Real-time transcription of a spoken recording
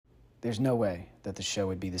there's no way that the show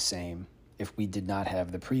would be the same if we did not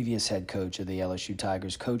have the previous head coach of the LSU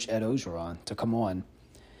Tigers, Coach Ed Orgeron, to come on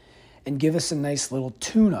and give us a nice little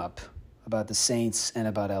tune-up about the Saints and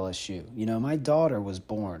about LSU. You know, my daughter was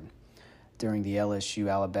born during the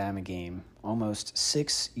LSU-Alabama game almost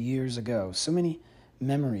 6 years ago. So many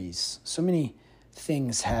memories, so many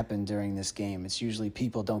things happen during this game. It's usually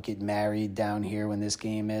people don't get married down here when this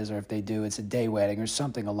game is, or if they do, it's a day wedding or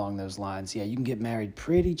something along those lines. Yeah, you can get married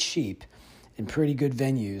pretty cheap in pretty good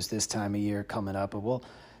venues this time of year coming up, but we'll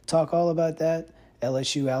talk all about that.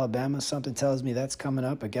 LSU, Alabama, something tells me that's coming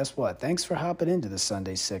up, but guess what? Thanks for hopping into the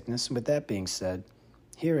Sunday Sickness. And with that being said,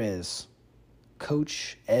 here is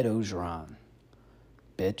Coach Ed Orgeron.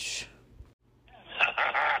 Bitch.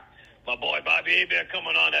 My boy Bobby Hebert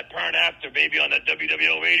coming on that Burn After, baby, on that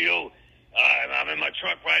WWO radio. I'm in my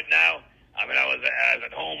truck right now. I was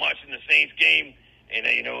at home watching the Saints game, and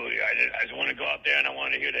I just want to go out there and I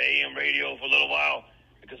want to hear the AM radio for a little while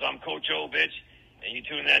because I'm Coach O, bitch, and you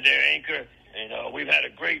tune that there anchor, and we've had a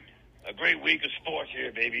great week of sports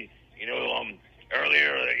here, baby.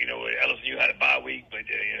 Earlier, LSU had a bye week, but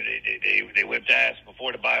they whipped ass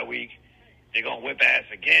before the bye week. They're gonna whip ass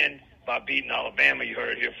again by beating Alabama. You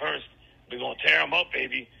heard it here first. We're going to tear them up,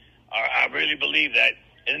 baby. I really believe that.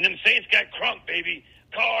 And them Saints got crunk, baby.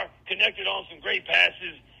 Carr connected on some great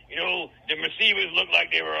passes. The receivers looked like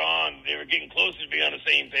they were getting closer to be on the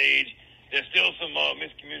same page. There's still some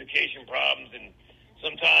miscommunication problems. And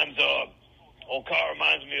sometimes old Carr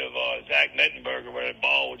reminds me of Zach Mettenberger, where the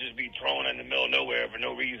ball would just be thrown in the middle of nowhere for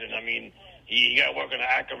no reason. I mean, he got to work on the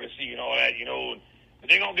accuracy and all that, But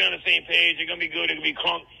they're going to get on the same page. They're going to be good. They're going to be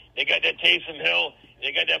crunk. They got that Taysom Hill.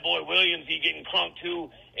 They got that boy Williams. He getting crunk too.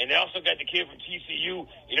 And they also got the kid from TCU.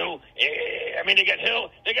 They got Hill.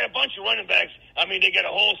 They got a bunch of running backs. They got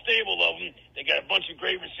a whole stable of them. They got a bunch of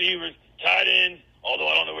great receivers, tight ends. Although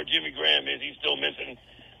I don't know where Jimmy Graham is. He's still missing.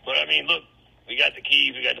 But, look, we got the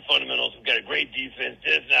keys. We got the fundamentals. We got a great defense.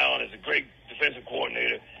 Des Allen is a great defensive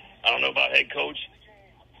coordinator. I don't know about head coach.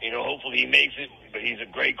 Hopefully he makes it. But he's a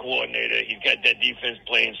great coordinator. He's got that defense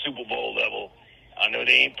playing Super Bowl level. I know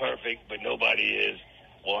they ain't perfect, but nobody is.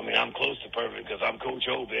 Well, I'm close to perfect because I'm Coach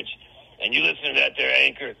O, bitch. And you listen to that there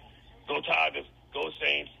anchor. Go Tigers. Go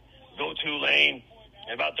Saints. Go Tulane.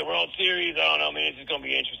 And about the World Series, I don't know. It's just going to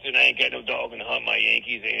be interesting. I ain't got no dog in the hunt. My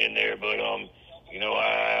Yankees ain't in there. But, we'll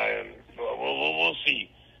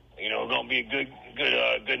see. It's going to be a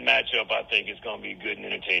good matchup. I think it's going to be good and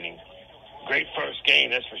entertaining. Great first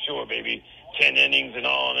game, that's for sure, baby. 10 innings and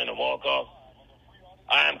all, and then a walk-off.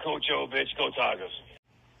 I am Coach O, bitch. Go Tigers.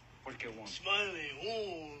 Smiling,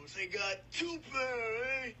 they got two pair,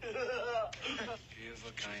 eh? Give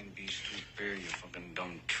a kind beast to bear, you fucking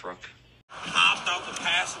dumb truck. Hopped off the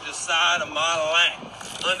passenger side of my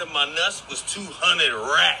lap. Under my nuts was 200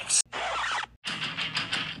 racks.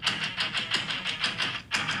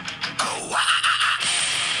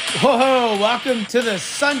 Whoa, welcome to the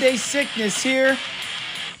Sunday Sickness here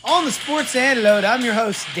on the Sports Antidote. I'm your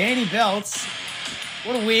host, Danny Beltz.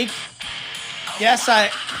 What a week. Yes, I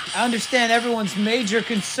understand everyone's major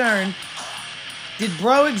concern. Did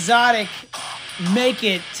Breux Exotic make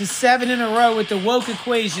it to 7 in a row with the woke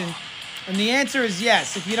equation? And the answer is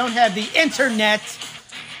yes. If you don't have the internet,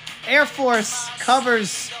 Air Force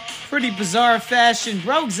covers pretty bizarre fashion.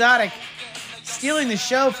 Breux Exotic stealing the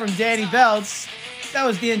show from Danny Beltz. That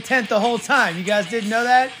was the intent the whole time. You guys didn't know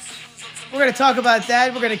that? We're going to talk about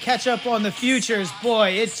that. We're going to catch up on the futures.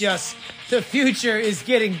 Boy, the future is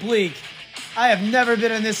getting bleak. I have never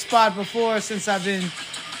been in this spot before since I've been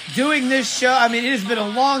doing this show. It has been a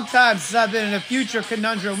long time since I've been in a future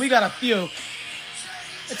conundrum. We got a few.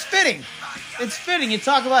 It's fitting. It's fitting. You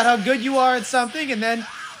talk about how good you are at something, and then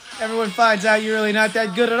everyone finds out you're really not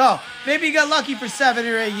that good at all. Maybe you got lucky for 7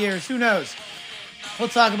 or 8 years. Who knows? We'll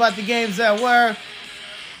talk about the games that were.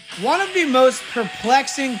 One of the most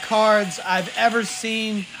perplexing cards I've ever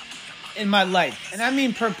seen in my life. And I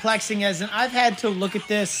mean perplexing as in I've had to look at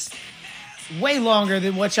this way longer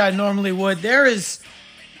than what I normally would. There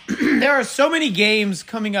are so many games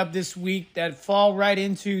coming up this week that fall right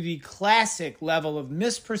into the classic level of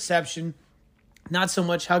misperception. Not so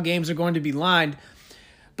much how games are going to be lined,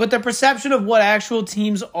 but the perception of what actual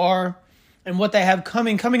teams are and what they have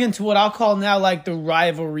coming into what I'll call now like the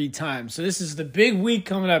rivalry time. So this is the big week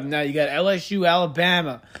coming up. Now you got LSU,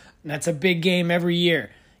 Alabama. And that's a big game every year.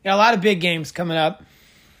 You got a lot of big games coming up.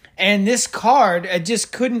 And this card, it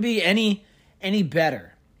just couldn't be any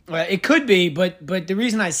better. It could be, but the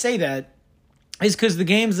reason I say that is because the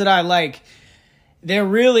games that I like, there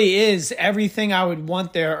really is everything I would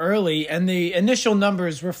want there early. And the initial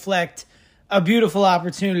numbers reflect a beautiful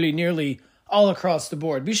opportunity, nearly all across the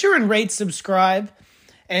board. Be sure and rate, subscribe,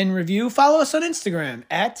 and review. Follow us on Instagram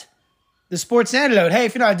at The Sports Antidote. Hey,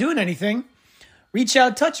 if you're not doing anything, reach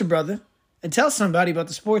out, touch a brother, and tell somebody about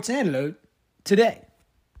The Sports Antidote today.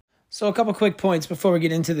 So a couple quick points before we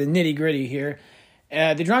get into the nitty-gritty here.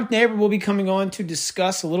 The Drunk Neighbor will be coming on to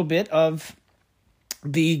discuss a little bit of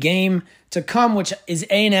the game to come, which is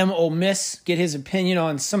A&M Ole Miss. Get his opinion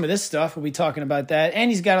on some of this stuff. We'll be talking about that. And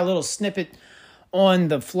he's got a little snippet on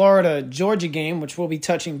the Florida-Georgia game, which we'll be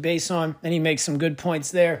touching base on, and he makes some good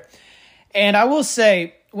points there. And I will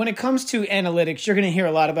say, when it comes to analytics, you're going to hear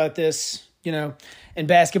a lot about this, in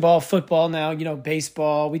basketball, football now,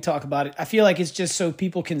 baseball. We talk about it. I feel like it's just so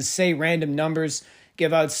people can say random numbers,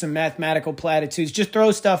 give out some mathematical platitudes, just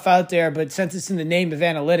throw stuff out there. But since it's in the name of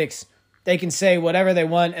analytics, they can say whatever they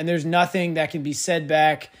want, and there's nothing that can be said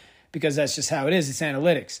back because that's just how it is. It's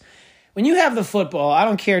analytics. When you have the football, I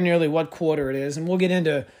don't care nearly what quarter it is, and we'll get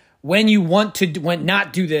into when you want to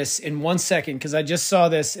not do this in 1 second because I just saw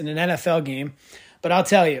this in an NFL game. But I'll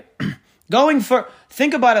tell you,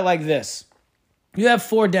 think about it like this. You have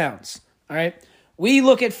 4 downs, all right? We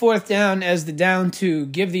look at 4th down as the down to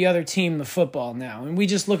give the other team the football now. And we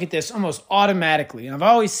just look at this almost automatically. And I've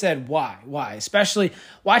always said why? Why? Especially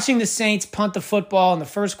watching the Saints punt the football in the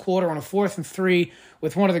first quarter on a 4th and 3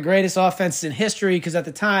 with one of the greatest offenses in history, because at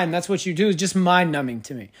the time, that's what you do, is just mind-numbing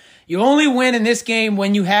to me. You only win in this game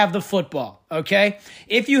when you have the football, okay?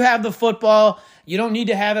 If you have the football, you don't need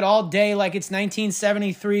to have it all day like it's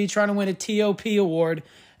 1973 trying to win a TOP award.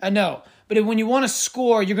 No. But when you want to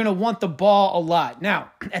score, you're going to want the ball a lot.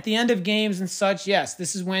 Now, at the end of games and such, yes,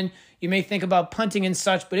 this is when you may think about punting and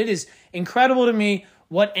such, but it is incredible to me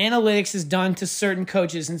what analytics has done to certain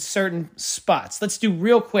coaches in certain spots. Let's do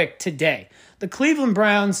real quick today. The Cleveland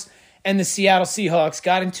Browns and the Seattle Seahawks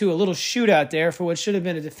got into a little shootout there for what should have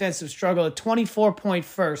been a defensive struggle. A 24-point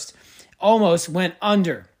first almost went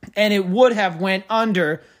under, and it would have went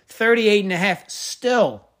under 38.5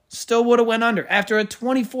 Still would have went under after a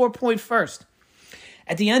 24-point first.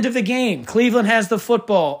 At the end of the game, Cleveland has the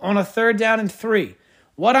football on a 3rd down and 3.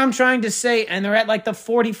 What I'm trying to say, and they're at like the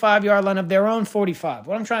 45-yard line of their own 45.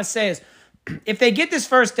 What I'm trying to say is, if they get this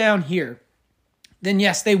first down here, then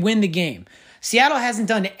yes, they win the game. Seattle hasn't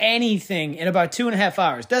done anything in about 2.5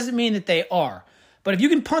 hours. Doesn't mean that they are. But if you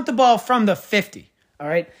can punt the ball from the 50, all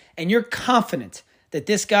right, and you're confident that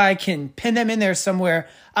this guy can pin them in there somewhere,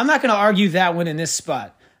 I'm not going to argue that one in this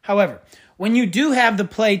spot. However, when you do have the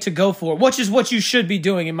play to go for, which is what you should be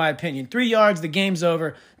doing, in my opinion, 3 yards, the game's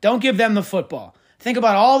over. Don't give them the football. Think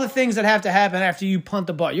about all the things that have to happen after you punt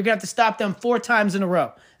the ball. You're going to have to stop them 4 times in a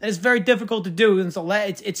row. And it's very difficult to do. And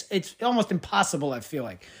it's almost impossible, I feel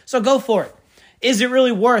like. So go for it. Is it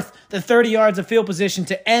really worth the 30 yards of field position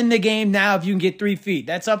to end the game now if you can get 3 feet?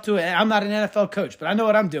 That's up to it. I'm not an NFL coach, but I know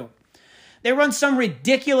what I'm doing. They run some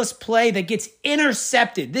ridiculous play that gets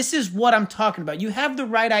intercepted. This is what I'm talking about. You have the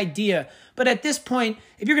right idea, but at this point,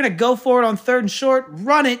 if you're going to go for it on 3rd and short,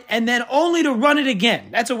 run it, and then only to run it again.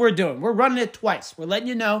 That's what we're doing. We're running it twice. We're letting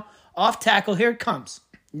you know, off tackle, here it comes.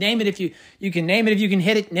 Name it if you can name it if you can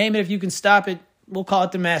hit it. Name it if you can stop it. We'll call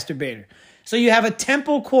it the masturbator. So you have a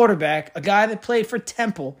Temple quarterback, a guy that played for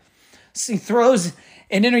Temple. So he throws,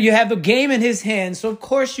 and then you have the game in his hands. So, of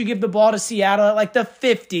course, you give the ball to Seattle at like the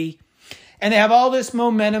 50. And they have all this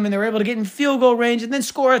momentum, and they're able to get in field goal range and then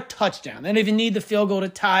score a touchdown. They don't even need the field goal to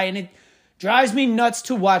tie, and it drives me nuts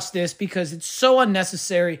to watch this because it's so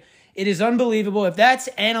unnecessary. It is unbelievable. If that's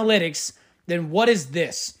analytics, then what is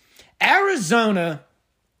this? Arizona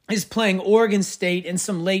is playing Oregon State in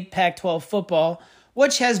some late Pac-12 football,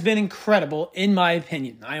 which has been incredible, in my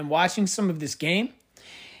opinion. I am watching some of this game,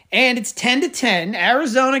 and it's 10-10.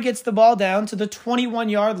 Arizona gets the ball down to the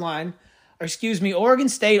 21-yard line. Oregon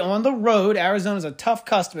State on the road. Arizona's a tough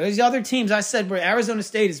customer. These other teams, I said, where Arizona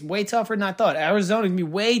State is way tougher than I thought. Arizona can be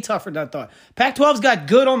way tougher than I thought. Pac-12's got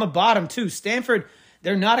good on the bottom, too. Stanford,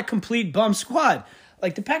 they're not a complete bum squad.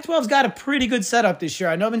 Like, the Pac-12's got a pretty good setup this year.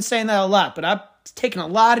 I know I've been saying that a lot, but I've taken a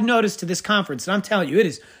lot of notice to this conference, and I'm telling you, it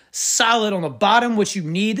is solid on the bottom, which you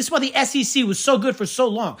need. This is why the SEC was so good for so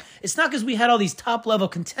long. It's not because we had all these top-level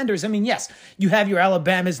contenders. I mean, yes, you have your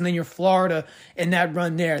Alabamas and then your Florida in that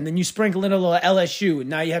run there, and then you sprinkle in a little LSU, and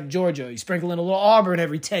now you have Georgia. You sprinkle in a little Auburn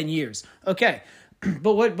every 10 years. Okay,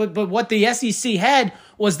 but what the SEC had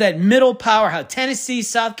was that middle powerhouse. Tennessee,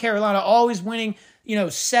 South Carolina, always winning,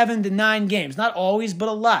 7 to 9 games. Not always, but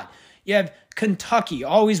a lot. You have Kentucky,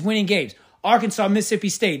 always winning games. Arkansas, Mississippi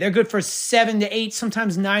State, they're good for 7 to 8,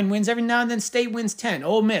 sometimes 9 wins. Every now and then, State wins 10.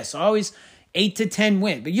 Ole Miss, always 8 to 10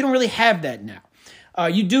 wins. But you don't really have that now.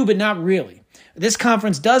 You do, but not really. This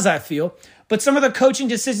conference does, I feel. But some of the coaching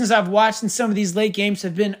decisions I've watched in some of these late games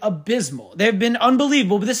have been abysmal. They've been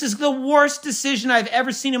unbelievable, but this is the worst decision I've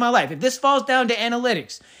ever seen in my life. If this falls down to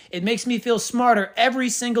analytics, it makes me feel smarter every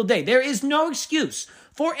single day. There is no excuse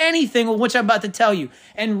for anything which I'm about to tell you.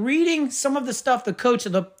 And reading some of the stuff the coach,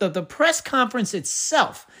 the press conference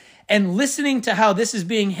itself, and listening to how this is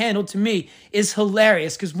being handled to me is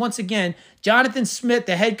hilarious. Because once again, Jonathan Smith,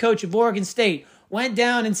 the head coach of Oregon State, went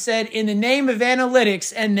down and said, in the name of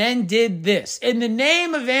analytics, and then did this. In the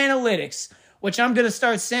name of analytics, which I'm going to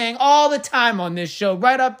start saying all the time on this show,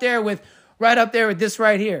 right up there with this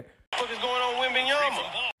right here. What is going on,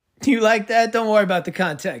 Wimbenyama? Do you like that? Don't worry about the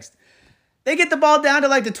context. They get the ball down to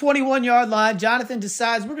like the 21-yard line. Jonathan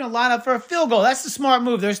decides we're going to line up for a field goal. That's the smart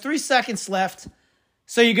move. There's 3 seconds left.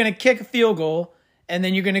 So you're going to kick a field goal, and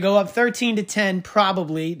then you're going to go up 13-10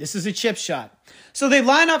 probably. This is a chip shot. So they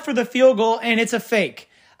line up for the field goal, and it's a fake.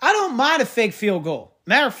 I don't mind a fake field goal.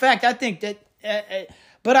 Matter of fact, I think that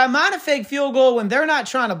but I mind a fake field goal when they're not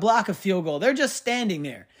trying to block a field goal. They're just standing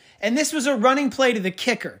there. And this was a running play to the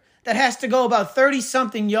kicker that has to go about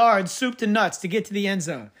 30-something yards, soup to nuts, to get to the end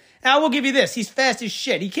zone. Now, I will give you this. He's fast as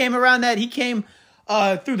shit. He came around that. He came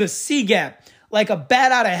through the C gap like a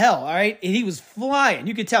bat out of hell, all right? And he was flying.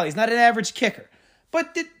 You could tell he's not an average kicker.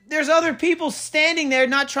 But there's other people standing there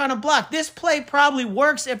not trying to block. This play probably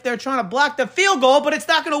works if they're trying to block the field goal, but it's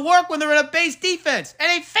not going to work when they're in a base defense. And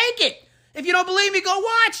they fake it. If you don't believe me, go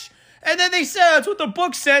watch. And then they said, that's what the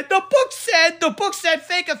book said. The book said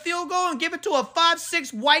fake a field goal and give it to a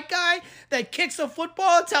 5'6" white guy that kicks a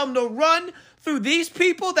football and tell him to run through these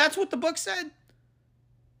people. That's what the book said.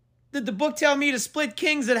 Did the book tell me to split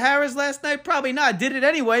kings at Harrah's last night? Probably not. Did it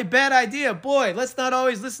anyway. Bad idea. Boy, let's not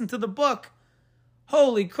always listen to the book.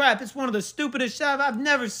 Holy crap, it's one of the stupidest shots I've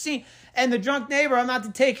never seen. And the drunk neighbor, I'm not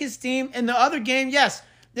to take his team. In the other game, yes,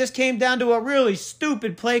 this came down to a really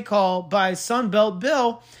stupid play call by Sunbelt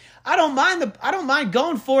Bill. I don't mind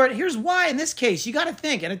going for it. Here's why in this case. You got to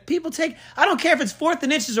think. And if people I don't care if it's 4th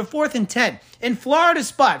and inches or 4th and 10. In Florida's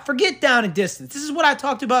spot, forget down and distance. This is what I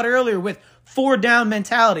talked about earlier with 4-down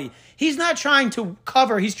mentality. He's not trying to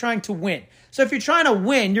cover. He's trying to win. So if you're trying to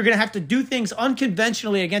win, you're going to have to do things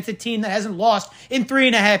unconventionally against a team that hasn't lost in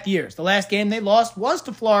 3.5 years. The last game they lost was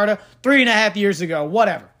to Florida 3.5 years ago.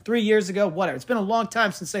 Whatever. 3 years ago, whatever. It's been a long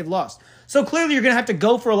time since they've lost. So clearly you're going to have to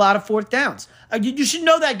go for a lot of 4th downs. You should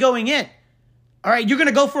know that going in. All right, you're going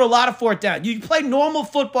to go for a lot of 4th down. You play normal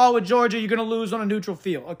football with Georgia, you're going to lose on a neutral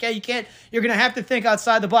field. Okay, you're going to have to think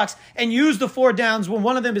outside the box and use the 4 downs when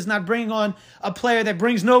one of them is not bringing on a player that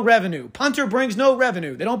brings no revenue. Punter brings no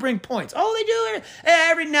revenue. They don't bring points. All they do is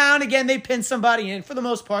every now and again they pin somebody in. For the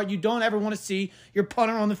most part, you don't ever want to see your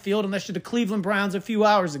punter on the field unless you're the Cleveland Browns a few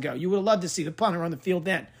hours ago. You would have loved to see the punter on the field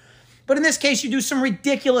then. But in this case, you do some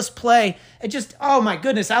ridiculous play. It just, oh my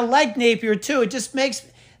goodness, I like Napier too. It just makes,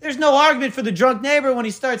 there's no argument for the drunk neighbor when he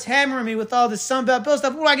starts hammering me with all this Sunbelt Bill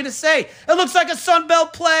stuff. What am I going to say? It looks like a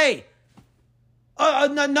Sunbelt play.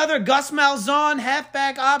 Another Gus Malzahn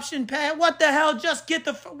halfback option pass. What the hell? Just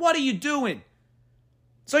what are you doing?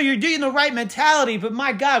 So you're doing the right mentality, but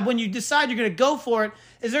my God, when you decide you're going to go for it,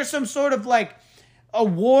 is there some sort of like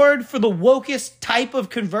award for the wokest type of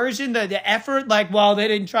conversion, the effort? Like, well, they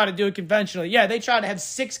didn't try to do it conventionally. Yeah, they tried to have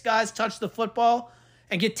 6 guys touch the football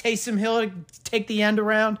and get Taysom Hill to take the end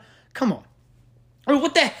around. Come on. I mean,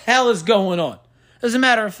 what the hell is going on? As a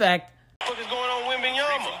matter of fact, What is going on,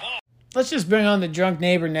 Wimbenyama? let's just bring on the drunk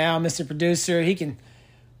neighbor now, Mr. Producer.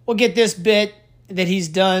 We'll get this bit that he's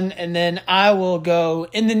done, and then I will go,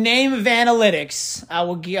 in the name of analytics, I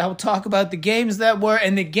will talk about the games that were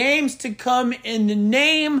and the games to come in the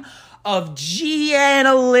name of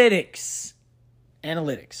G-Analytics.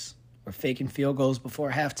 Analytics. We're faking field goals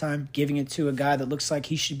before halftime, giving it to a guy that looks like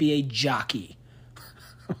he should be a jockey.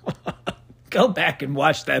 Go back and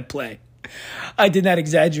watch that play. I did not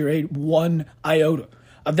exaggerate one iota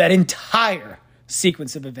of that entire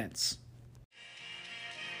sequence of events.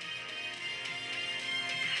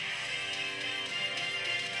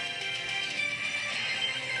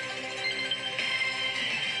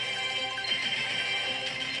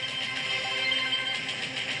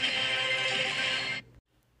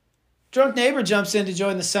 Drunk neighbor jumps in to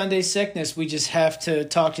join the Sunday sickness. We just have to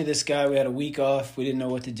talk to this guy. We had a week off. We didn't know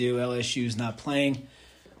what to do. LSU's not playing.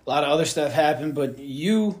 A lot of other stuff happened, but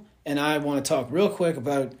you and I want to talk real quick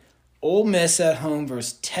about Ole Miss at home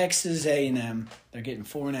versus Texas A&M. They're getting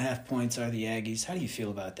 4.5 points out of the Aggies. How do you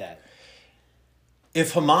feel about that?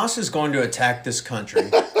 If Hamas is going to attack this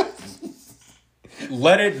country,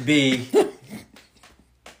 let it be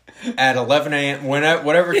at 11 a.m.,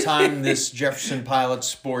 whatever time this Jefferson Pilot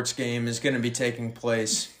sports game is going to be taking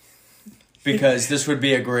place, because this would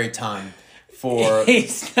be a great time. for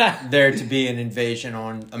He's not. there to be an invasion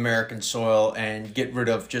on American soil and get rid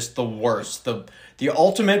of just the worst, the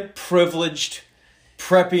ultimate privileged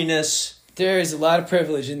preppiness. There is a lot of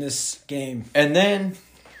privilege in this game. And then,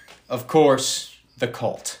 of course, the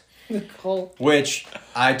cult. The Colts. Which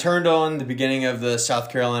I turned on the beginning of the South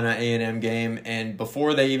Carolina A&M game, and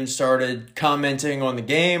before they even started commenting on the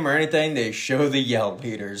game or anything, they show the yell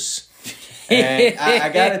leaders. And I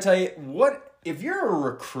got to tell you, what if you're a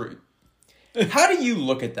recruit, how do you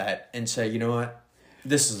look at that and say, you know what,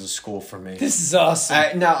 this is a school for me? This is awesome.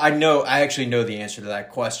 I actually know the answer to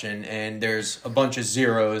that question, and there's a bunch of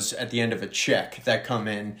zeros at the end of a check that come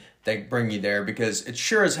in that bring you there, because it's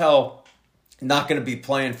sure as hell not going to be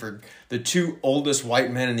playing for the two oldest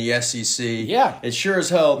white men in the SEC. Yeah. It's sure as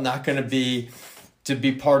hell not going to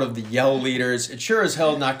be part of the yell leaders. It's sure as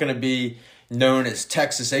hell not going to be known as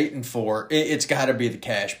Texas 8-4. It's got to be the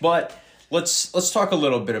cash. But let's talk a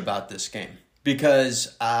little bit about this game,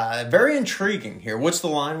 because very intriguing here. What's the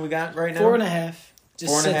line we got right now? 4.5.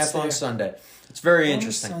 Just 4.5 on Sunday. It's very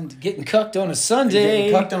interesting. Getting cucked on a Sunday.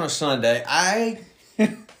 Getting cucked on a Sunday.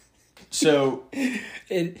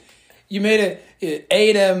 You made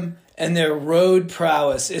A&M and their road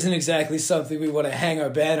prowess isn't exactly something we want to hang our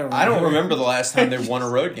banner on. I don't remember the last time they won a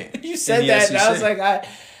road game. You said that, and I was like,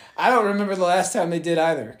 I don't remember the last time they did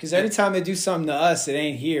either. Because every time they do something to us, it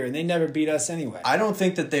ain't here, and they never beat us anyway. I don't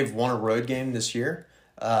think that they've won a road game this year.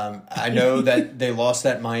 I know that they lost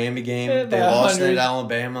that Miami game. They lost at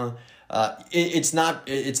Alabama. It's not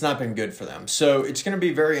been good for them. So it's going to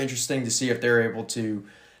be very interesting to see if they're able to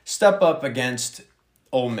step up against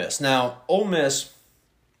Ole Miss. Now, Ole Miss,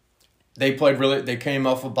 they came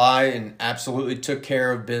off a bye and absolutely took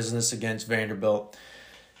care of business against Vanderbilt.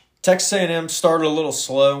 Texas A&M started a little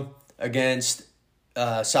slow against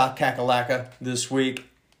South Kakalaka this week.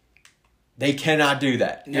 They cannot do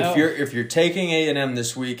that. No. If you're taking A&M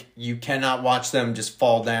this week, you cannot watch them just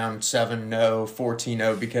fall down 7-0,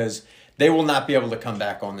 14-0, because they will not be able to come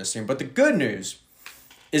back on this team. But the good news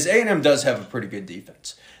is A&M does have a pretty good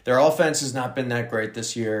defense. Their offense has not been that great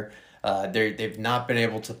this year. They've not been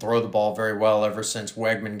able to throw the ball very well ever since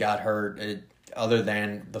Wegman got hurt, other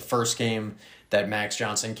than the first game that Max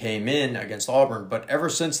Johnson came in against Auburn. But ever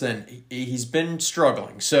since then, he's been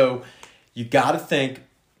struggling. So you got to think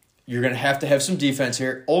you're going to have some defense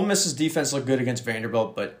here. Ole Miss's defense looked good against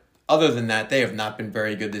Vanderbilt, but other than that, they have not been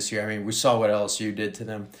very good this year. I mean, we saw what LSU did to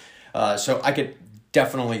them. So I could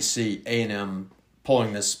definitely see A&M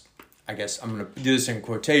pulling this, I guess I'm going to do this in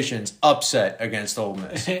quotations, upset against Ole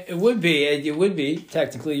Miss. It would be.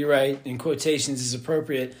 Technically, you're right. In quotations is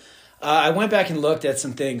appropriate. I went back and looked at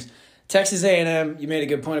some things. Texas A&M, you made a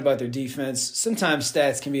good point about their defense. Sometimes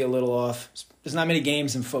stats can be a little off. There's not many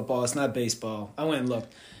games in football. It's not baseball. I went and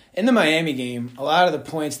looked. In the Miami game, a lot of the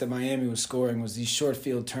points that Miami was scoring was these short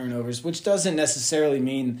field turnovers, which doesn't necessarily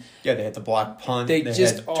mean... Yeah, they had the block punt. They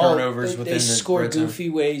just had turnovers within the score red zone. goofy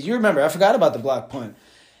ways. You remember, I forgot about the block punt.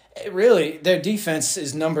 Really, their defense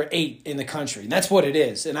is number 8 in the country, and that's what it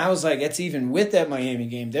is. And I was like, that's even with that Miami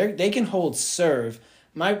game. They can hold serve.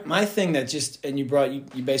 My thing that just, and you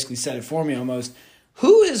basically said it for me almost,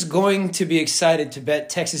 who is going to be excited to bet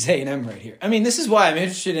Texas A&M right here? I mean, this is why I'm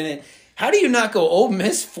interested in it. How do you not go Ole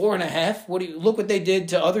Miss 4.5? Look what they did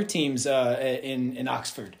to other teams in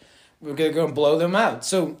Oxford. We're going to blow them out.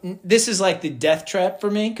 So this is like the death trap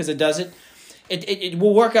for me, because it does it. It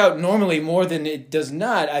will work out normally more than it does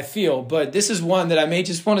not, I feel. But this is one that I may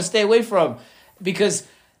just want to stay away from, because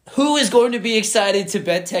who is going to be excited to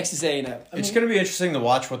bet Texas A&M? It's going to be interesting to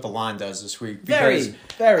watch what the line does this week. Very,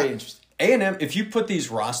 very interesting. A&M, if you put these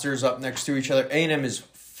rosters up next to each other, A&M is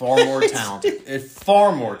far more talented. It's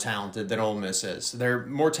far more talented than Ole Miss is. They're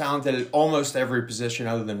more talented at almost every position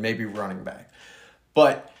other than maybe running back.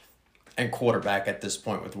 And quarterback at this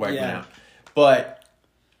point with Wegman out.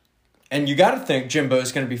 And you got to think Jimbo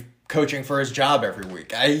is going to be coaching for his job every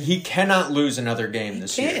week. He cannot lose another game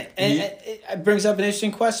this year. And it brings up an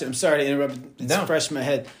interesting question. I'm sorry to interrupt. It's fresh in my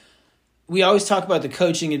head. We always talk about the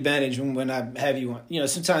coaching advantage when I have you on.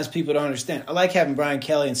 Sometimes people don't understand. I like having Brian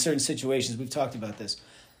Kelly in certain situations. We've talked about this.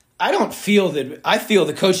 I feel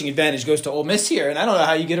the coaching advantage goes to Ole Miss here, and I don't know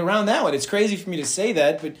how you get around that one. It's crazy for me to say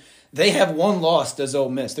that, but they have one loss, does Ole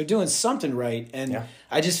Miss. They're doing something right, and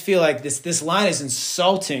I just feel like this line is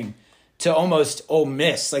insulting to almost Ole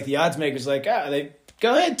Miss. Like the odds makers, they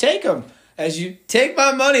go ahead, take them. As you take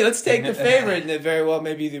my money, let's take the favorite, and it very well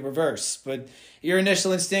may be the reverse. But your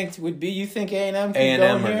initial instinct would be you think A&M can go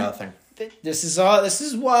A&M here? or nothing. This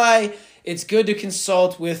is why it's good to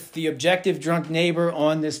consult with the objective drunk neighbor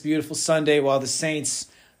on this beautiful Sunday while the Saints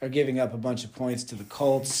are giving up a bunch of points to the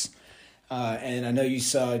Colts. And I know you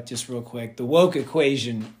saw it just real quick. The woke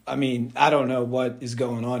equation, I mean, I don't know what is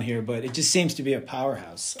going on here, but it just seems to be a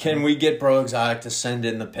powerhouse. Can we get Breux Exotic to send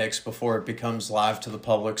in the picks before it becomes live to the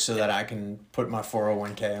public so that I can put my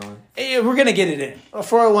 401k on? We're going to get it in.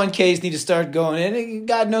 401ks need to start going in.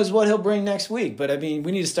 God knows what he'll bring next week. But, I mean,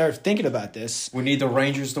 we need to start thinking about this. We need the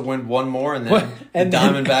Rangers to win one more and then the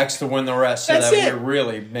Diamondbacks to win the rest so that we're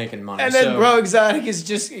really making money. And then Breux Exotic is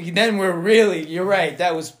just, then we're really, you're right,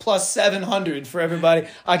 that was plus 700 for everybody.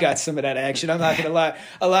 I got some of that action. I'm not going to lie.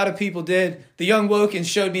 A lot of people did. The young Woken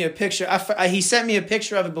showed me a picture. He sent me a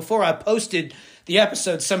picture of it before I posted the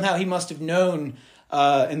episode. Somehow he must have known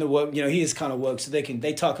in the woke, he is kind of woke, so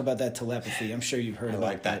they talk about that telepathy. I'm sure you've heard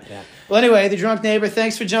about that. Yeah. Well, anyway, the drunk neighbor,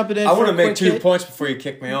 thanks for jumping in. I want to make 2 points before you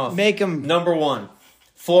kick me off. Make them. Number 1,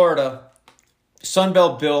 Florida.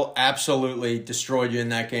 Sunbelt Bill absolutely destroyed you in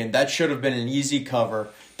that game. That should have been an easy cover.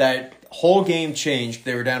 That whole game changed.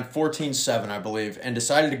 They were down 14-7, I believe, and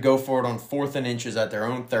decided to go for it on 4th and inches at their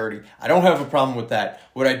own 30. I don't have a problem with that.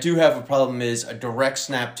 What I do have a problem is a direct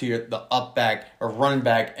snap to the up back or running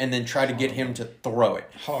back and then try to get him to throw it.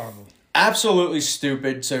 Horrible. Absolutely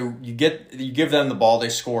stupid. So you give them the ball, they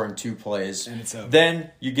score in 2 plays. And it's over. Then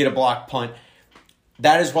you get a block punt.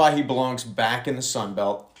 That is why he belongs back in the Sun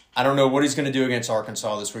Belt. I don't know what he's going to do against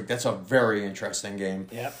Arkansas this week. That's a very interesting game.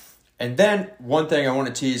 Yep. And then one thing I want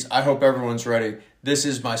to tease, I hope everyone's ready. This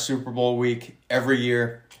is my Super Bowl week every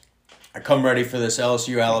year. I come ready for this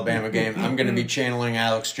LSU-Alabama game. I'm going to be channeling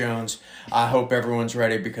Alex Jones. I hope everyone's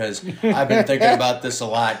ready because I've been thinking about this a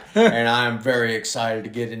lot, and I'm very excited to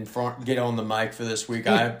get on the mic for this week.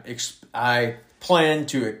 I plan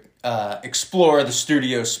to explore the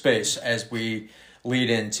studio space as we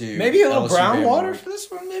lead into maybe a little LSU brown Bama water week. For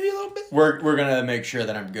this one, maybe a little bit. We're gonna make sure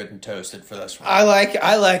that I'm good and toasted for this one. I like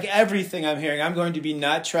everything I'm hearing. I'm going to be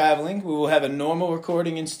not traveling. We will have a normal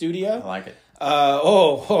recording in studio. I like it.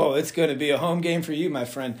 It's going to be a home game for you, my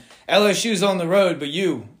friend. LSU's on the road, but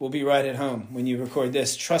you will be right at home when you record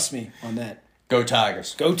this. Trust me on that. Go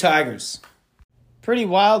Tigers. Go Tigers. Pretty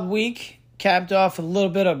wild week. Capped off with a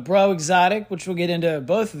little bit of Breux Exotic, which we'll get into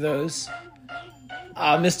both of those.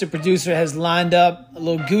 Mr. Producer has lined up a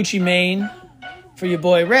little Gucci Mane for your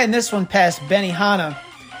boy. Ran this one past Benny Hanna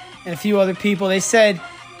and a few other people. They said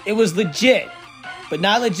it was legit, but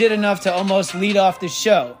not legit enough to almost lead off the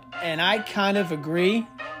show. And I kind of agree,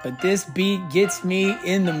 but this beat gets me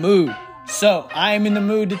in the mood. So I am in the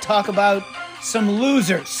mood to talk about some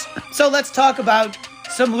losers. So let's talk about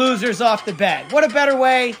some losers off the bat. What a better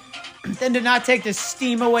way than to not take the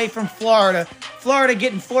steam away from Florida. Florida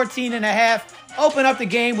getting 14.5. Open up the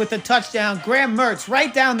game with a touchdown. Graham Mertz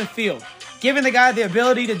right down the field, giving the guy the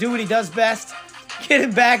ability to do what he does best. Get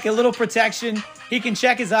him back a little protection. He can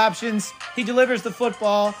check his options. He delivers the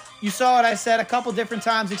football. You saw what I said a couple different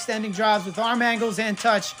times, extending drives with arm angles and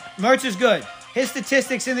touch. Mertz is good. His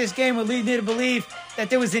statistics in this game would lead me to believe that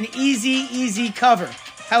there was an easy cover.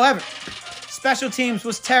 However, special teams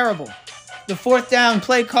was terrible. The 4th down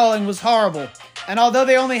play calling was horrible. And although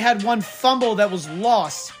they only had 1 fumble that was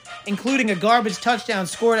lost, including a garbage touchdown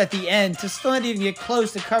scored at the end, to still not even get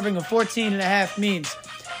close to covering a 14.5 means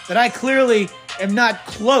that I clearly am not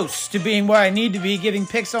close to being where I need to be giving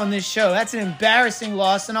picks on this show. That's an embarrassing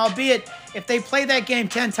loss, and albeit if they play that game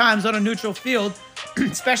 10 times on a neutral field,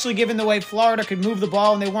 especially given the way Florida could move the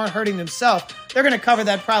ball and they weren't hurting themselves, they're going to cover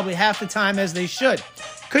that probably half the time as they should.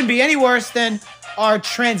 Couldn't be any worse than our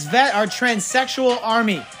transsexual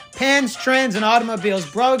army. Pans, trends, and automobiles.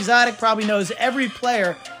 Breux Exotic probably knows every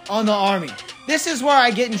player on the Army. This is where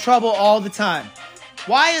I get in trouble all the time.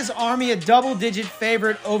 Why is Army a double-digit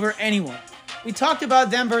favorite over anyone? We talked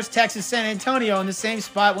about them versus Texas San Antonio in the same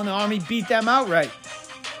spot when the Army beat them outright.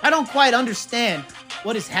 I don't quite understand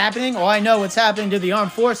what is happening. I know what's happening to the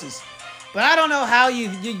armed forces. But I don't know how you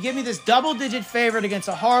give me this double-digit favorite against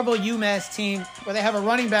a horrible UMass team where they have a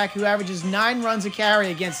running back who averages 9 runs a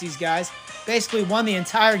carry against these guys. Basically won the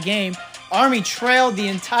entire game. Army trailed the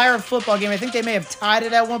entire football game. I think they may have tied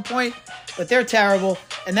it at one point, but they're terrible,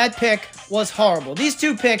 and that pick was horrible. These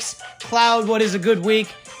 2 picks cloud what is a good week.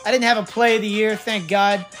 I didn't have a play of the year, thank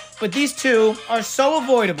God, but these 2 are so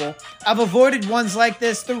avoidable. I've avoided ones like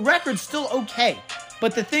this. The record's still okay,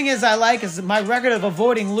 but the thing is my record of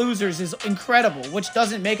avoiding losers is incredible, which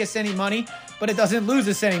doesn't make us any money, but it doesn't lose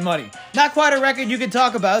us any money. Not quite a record you can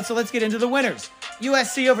talk about, so let's get into the winners.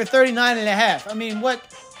 USC over 39.5. I mean, what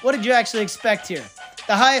did you actually expect here?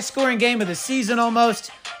 The highest scoring game of the season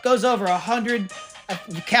almost. Goes over 100.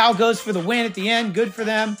 Cal goes for the win at the end. Good for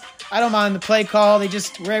them. I don't mind the play call. They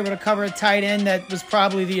just were able to cover a tight end that was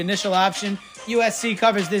probably the initial option. USC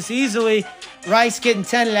covers this easily. Rice getting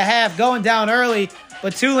 10.5, going down early.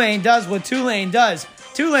 but Tulane does what Tulane does.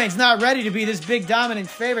 Tulane's not ready to be this big dominant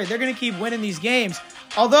favorite. They're going to keep winning these games.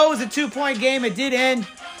 Although it was a 2-point game, it did end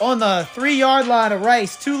on the 3-yard line of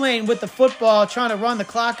Rice. Tulane with the football, trying to run the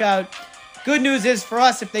clock out. Good news is for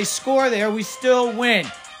us, if they score there, we still win.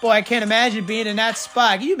 Boy, I can't imagine being in that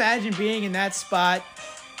spot. Can you imagine being in that spot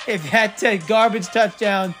if that garbage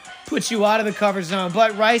touchdown puts you out of the cover zone?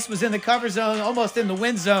 But Rice was in the cover zone, almost in the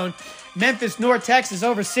win zone. Memphis, North Texas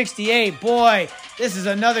over 68. Boy, this is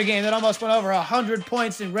another game that almost went over 100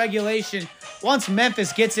 points in regulation. Once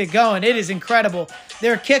Memphis gets it going, it is incredible.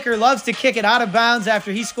 Their kicker loves to kick it out of bounds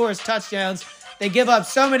after he scores touchdowns. They give up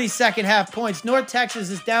so many second-half points. North Texas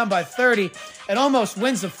is down by 30 and almost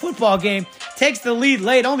wins the football game. Takes the lead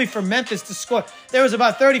late, only for Memphis to score. There was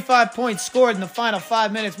about 35 points scored in the final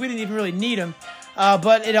 5 minutes. We didn't even really need them,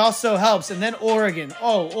 but it also helps. And then Oregon.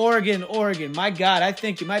 Oh, Oregon. My God, I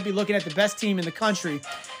think you might be looking at the best team in the country.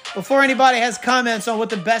 Before anybody has comments on what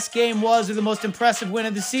the best game was or the most impressive win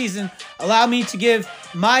of the season, allow me to give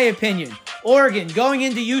my opinion. Oregon going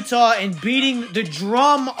into Utah and beating the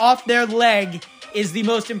drum off their leg is the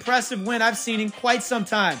most impressive win I've seen in quite some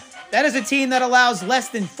time. That is a team that allows less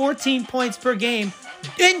than 14 points per game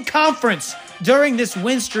in conference during this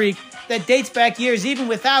win streak that dates back years, even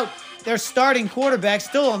without their starting quarterback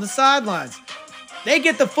still on the sidelines. They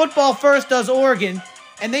get the football first, does Oregon,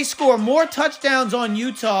 and they score more touchdowns on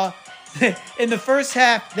Utah in the first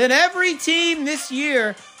half than every team this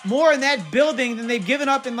year, more in that building than they've given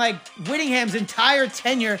up in like Whittingham's entire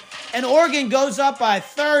tenure. And Oregon goes up by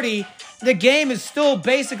 30. The game is still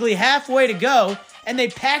basically halfway to go, and they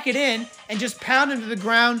pack it in and just pound into the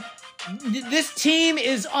ground. This team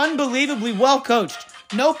is unbelievably well coached.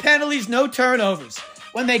 No penalties, no turnovers.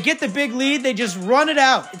 When they get the big lead, they just run it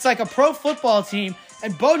out. It's like a pro football team.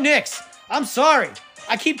 And Bo Nix, I'm sorry.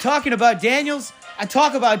 I keep talking about Daniels. I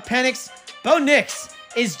talk about Penix. Bo Nix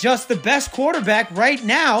is just the best quarterback right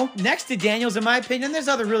now next to Daniels, in my opinion. There's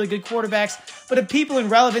other really good quarterbacks, but if people in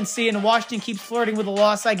relevancy and Washington keeps flirting with a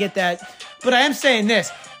loss, I get that. But I am saying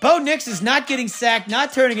this. Bo Nix is not getting sacked,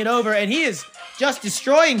 not turning it over, and he is just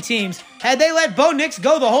destroying teams. Had they let Bo Nix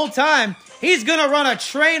go the whole time, he's going to run a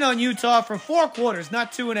train on Utah for 4 quarters,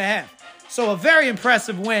 not 2.5. So a very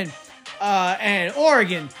impressive win. And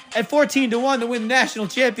Oregon at 14-1 to win the national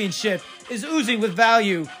championship is oozing with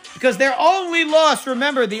value because their only loss,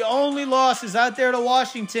 remember, the only loss is out there to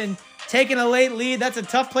Washington, taking a late lead. That's a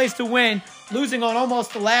tough place to win, losing on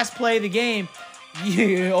almost the last play of the game.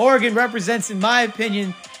 Oregon represents, in my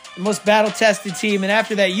opinion, the most battle-tested team. And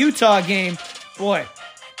after that Utah game, boy,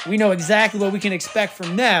 we know exactly what we can expect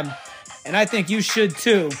from them. And I think you should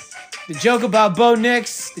too. The joke about Bo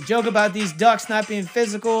Nix, the joke about these Ducks not being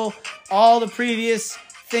physical, all the previous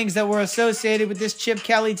things that were associated with this Chip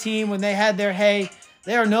Kelly team when they had their hay,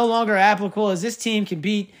 they are no longer applicable, as this team can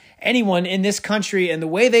beat anyone in this country. And the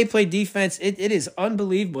way they play defense, it is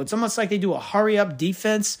unbelievable. It's almost like they do a hurry-up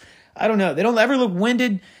defense. I don't know. They don't ever look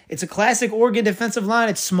winded. It's a classic Oregon defensive line.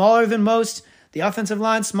 It's smaller than most. The offensive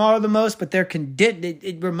line smaller than most, but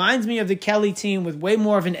it reminds me of the Kelly team with way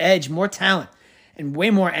more of an edge, more talent, and way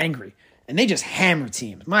more angry. And they just hammer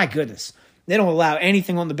teams. My goodness. They don't allow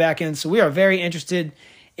anything on the back end. So we are very interested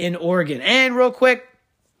in Oregon. And real quick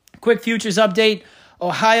futures update.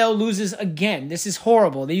 Ohio loses again. This is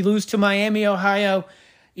horrible. They lose to Miami, Ohio.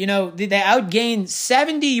 You know, they outgain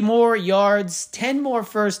 70 more yards, 10 more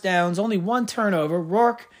first downs, only 1 turnover.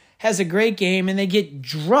 Rourke has a great game, and they get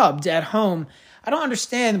drubbed at home. I don't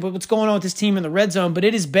understand what's going on with this team in the red zone, but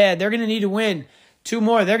it is bad. They're going to need to win 2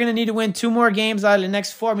 more. They're going to need to win 2 more games out of the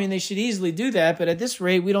next 4. I mean, they should easily do that, but at this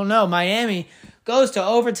rate, we don't know. Miami goes to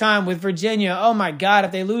overtime with Virginia. Oh, my God,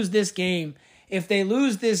 if they lose this game,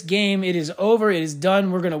 it is over. It is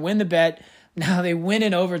done. We're going to win the bet. Now they win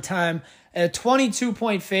in overtime. A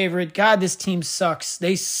 22-point favorite. God, this team sucks.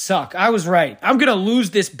 They suck. I was right. I'm going to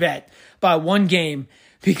lose this bet by 1 game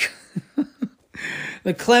because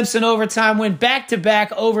the Clemson overtime win,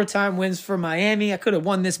 back-to-back overtime wins for Miami. I could have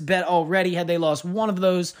won this bet already had they lost one of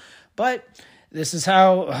those, but this is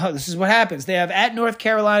what happens. They have at North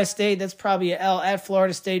Carolina State, that's probably an L. At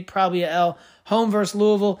Florida State, probably an L. Home versus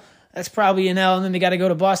Louisville, that's probably an L. And then they got to go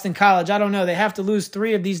to Boston College. I don't know. They have to lose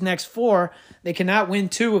 3 of these next 4. They cannot win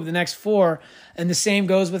 2 of the next 4. And the same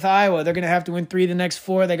goes with Iowa. They're going to have to win 3 of the next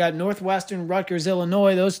 4. They got Northwestern, Rutgers,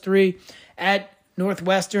 Illinois. Those 3 at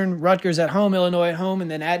Northwestern, Rutgers at home, Illinois at home, and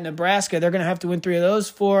then at Nebraska. They're going to have to win 3 of those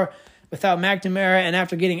 4 without McNamara, and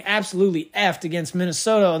after getting absolutely effed against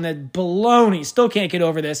Minnesota on that baloney. Still can't get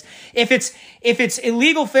over this. If it's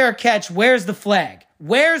illegal fair catch, where's the flag?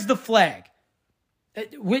 Where's the flag?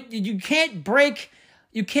 You can't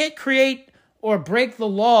create or break the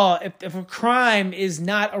law if a crime is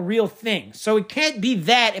not a real thing. So it can't be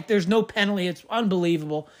that if there's no penalty. It's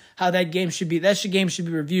unbelievable how that game should be. Game should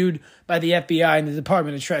be reviewed by the FBI and the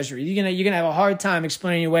Department of Treasury. You're gonna have a hard time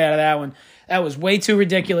explaining your way out of that one. That was way too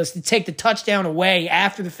ridiculous to take the touchdown away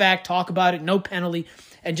after the fact, talk about it, no penalty,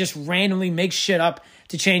 and just randomly make shit up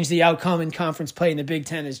to change the outcome in conference play in the Big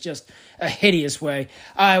Ten is just a hideous way.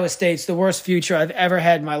 Iowa State's the worst future I've ever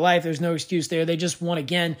had in my life. There's no excuse there. They just won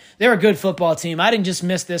again. They're a good football team. I didn't just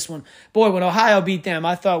miss this one. Boy, when Ohio beat them,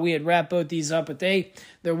 I thought we had wrapped both these up, but they're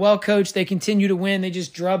well coached. They continue to win. They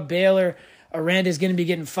just drubbed Baylor. Aranda's going to be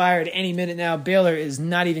getting fired any minute now. Baylor is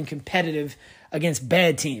not even competitive against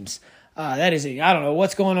bad teams. I don't know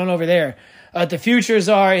what's going on over there. The futures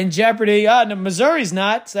are in jeopardy. No, Missouri's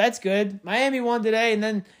not, so that's good. Miami won today, and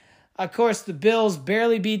then, of course, the Bills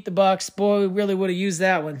barely beat the Bucks. Boy, we really would have used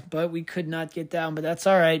that one, but we could not get down, but that's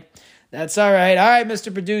all right. That's all right. All right,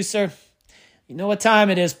 Mr. Producer. You know what time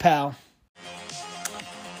it is, pal.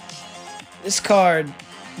 This card,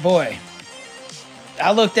 boy,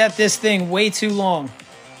 I looked at this thing way too long.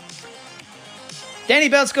 Danny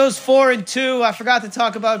Beltz goes 4-2. I forgot to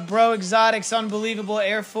talk about Breux Exotic's unbelievable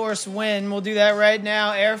Air Force win. We'll do that right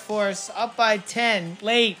now. Air Force up by 10,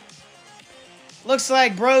 late. Looks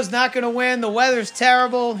like Breux's not going to win. The weather's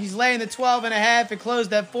terrible. He's laying the 12.5. It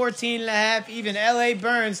closed at 14.5. Even L.A.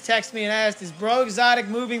 Burns texted me and asked, is Breux Exotic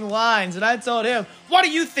moving the lines? And I told him, what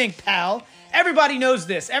do you think, pal? Everybody knows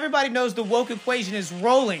this. Everybody knows the woke equation is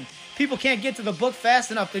rolling. People can't get to the book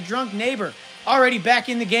fast enough. The drunk neighbor already back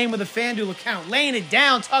in the game with a FanDuel account, laying it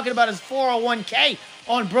down, talking about his 401k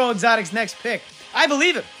on Breux Exotic's next pick. I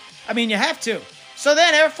believe it. I mean, you have to. So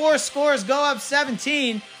then Air Force scores go up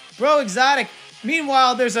 17. Breux Exotic.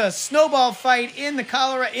 Meanwhile, there's a snowball fight in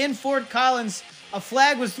Fort Collins. A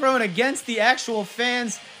flag was thrown against the actual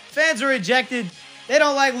fans. Fans were ejected. They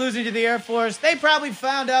don't like losing to the Air Force. They probably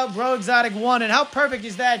found out Breux Exotic won. And how perfect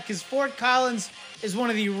is that? Because Fort Collins is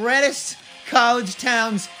one of the reddest college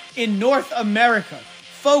towns in North America.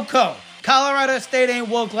 FOCO. Colorado State ain't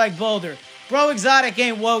woke like Boulder. Breux Exotic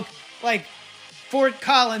ain't woke like Fort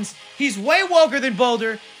Collins. He's way woker than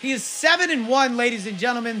Boulder. He is 7-1, ladies and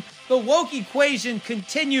gentlemen. The woke equation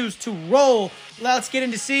continues to roll. Let's get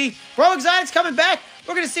into C. Breux Exotic's coming back.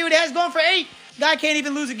 We're going to see what he has going for 8. Guy can't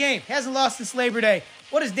even lose a game. Hasn't lost since Labor Day.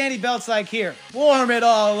 What is Danny Beltz like here? Warm it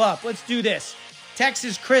all up. Let's do this.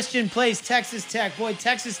 Texas Christian plays Texas Tech. Boy,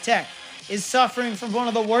 Texas Tech is suffering from one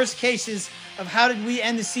of the worst cases of how did we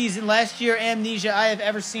end the season last year amnesia I have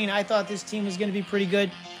ever seen. I thought this team was going to be pretty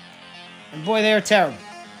good. And boy, they are terrible.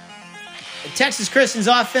 The Texas Christian's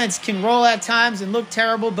offense can roll at times and look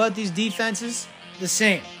terrible, but these defenses, the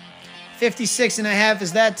same. 56.5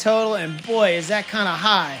 is that total, and boy, is that kind of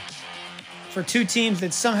high for two teams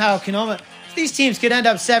that somehow can almost... These teams could end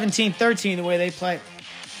up 17-13 the way they play.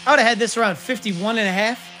 I would have had this around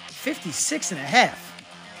 51.5, 56.5.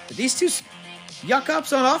 But these two yuck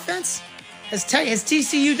ups on offense? Has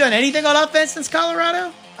TCU done anything on offense since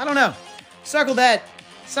Colorado? I don't know. Circle that.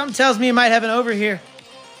 Something tells me you might have an over here.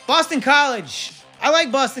 Boston College. I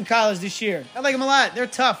like Boston College this year. I like them a lot. They're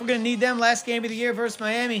tough. We're going to need them last game of the year versus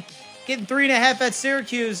Miami. Getting 3.5 at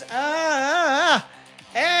Syracuse. Yeah.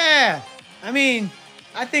 I mean,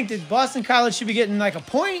 I think that Boston College should be getting like a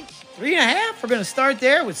point. 3.5. We're going to start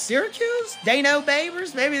there with Syracuse. Dano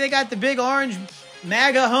Babers. Maybe they got the big orange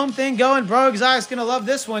MAGA home thing going. Breux Exotic's going to love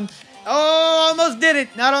this one. Oh, almost did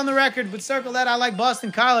it. Not on the record, but circle that. I like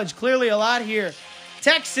Boston College clearly a lot here.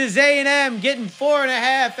 Texas A&M getting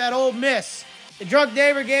 4.5 at Ole Miss. The drunk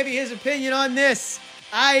neighbor gave you his opinion on this.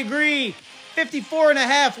 I agree.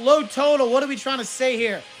 54.5, low total. What are we trying to say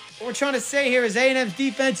here? What we're trying to say here is A&M's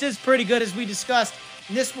defense is pretty good, as we discussed.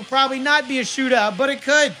 And this will probably not be a shootout, but it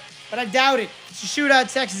could. But I doubt it. It's a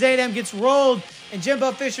shootout. Texas A&M gets rolled, and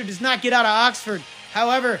Jimbo Fisher does not get out of Oxford.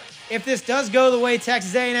 However, if this does go the way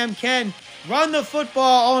Texas A&M can, run the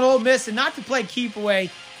football on Ole Miss and not to play keep away,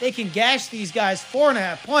 they can gash these guys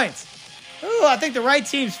 4.5 points. Ooh, I think the right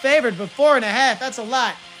team's favored, but 4.5, that's a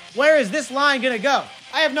lot. Where is this line going to go?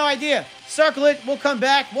 I have no idea. Circle it. We'll come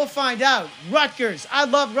back. We'll find out. Rutgers. I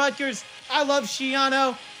love Rutgers. I love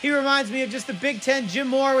Schiano. He reminds me of just the Big Ten Jim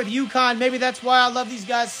Moore with UConn. Maybe that's why I love these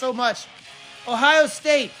guys so much. Ohio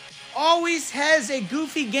State always has a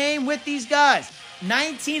goofy game with these guys.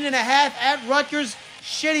 19.5 at Rutgers.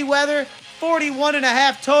 Shitty weather.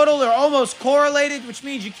 41.5 total. They're almost correlated, which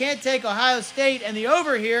means you can't take Ohio State and the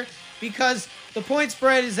over here because the point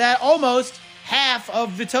spread is at almost half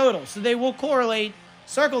of the total. So they will correlate.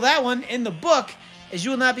 Circle that one in the book, as you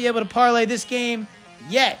will not be able to parlay this game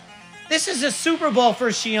yet. This is a Super Bowl for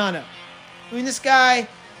Schiano. I mean, this guy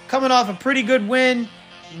coming off a pretty good win.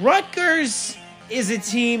 Rutgers is a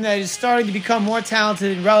team that is starting to become more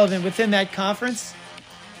talented and relevant within that conference.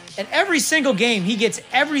 And every single game, he gets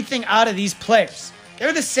everything out of these players.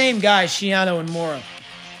 They're the same guys, Schiano and Morrow.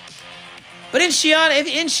 But in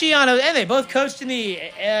Schiano, and they both coached in the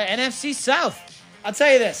NFC South. I'll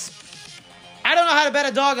tell you this. I don't know how to bet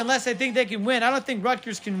a dog unless I think they can win. I don't think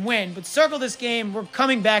Rutgers can win. But circle this game. We're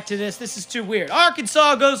coming back to this. This is too weird.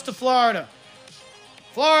 Arkansas goes to Florida.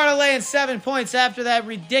 Florida laying 7 points after that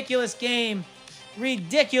ridiculous game.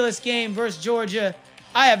 Ridiculous game versus Georgia.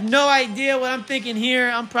 I have no idea what I'm thinking here.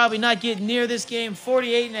 I'm probably not getting near this game.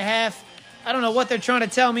 48.5. I don't know what they're trying to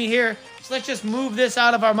tell me here. So let's just move this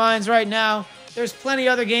out of our minds right now. There's plenty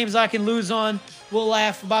other games I can lose on. We'll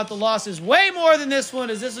laugh about the losses way more than this one,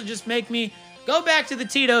 as this will just make me go back to the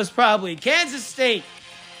Tito's probably. Kansas State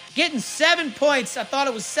getting 7 points. I thought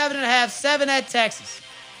it was 7.5. 7 at Texas.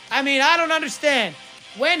 I mean, I don't understand.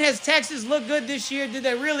 When has Texas looked good this year? Did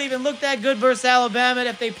they really even look that good versus Alabama? And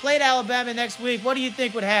if they played Alabama next week, what do you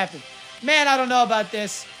think would happen? Man, I don't know about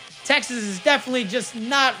this. Texas is definitely just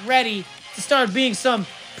not ready to start being some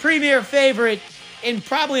premier favorite and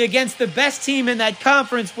probably against the best team in that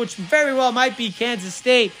conference, which very well might be Kansas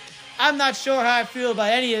State. I'm not sure how I feel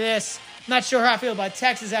about any of this. I'm not sure how I feel about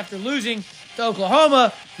Texas after losing to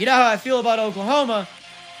Oklahoma. You know how I feel about Oklahoma.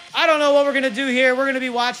 I don't know what we're going to do here. We're going to be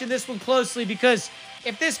watching this one closely because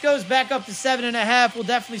if this goes back up to 7.5, we'll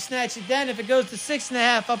definitely snatch it then. If it goes to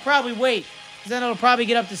 6.5, I'll probably wait, because then it'll probably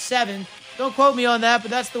get up to 7. Don't quote me on that, but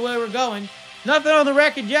that's the way we're going. Nothing on the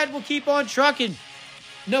record yet. We'll keep on trucking.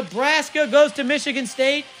 Nebraska goes to Michigan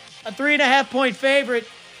State, a 3.5-point favorite,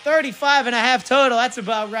 35.5 total. That's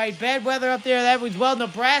about right. Bad weather up there. That was, well,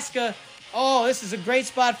 Nebraska. Oh, this is a great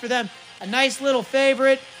spot for them. A nice little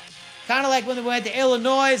favorite, kind of like when they went to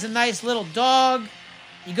Illinois, a nice little dog.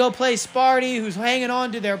 You go play Sparty, who's hanging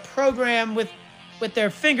on to their program with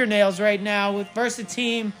their fingernails right now, versus a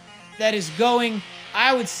team that is going,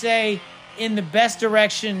 I would say, in the best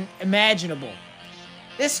direction imaginable.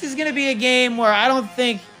 This is going to be a game where I don't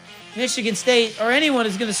think Michigan State or anyone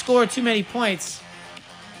is going to score too many points.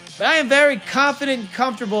 But I am very confident and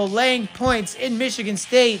comfortable laying points in Michigan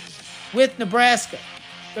State with Nebraska.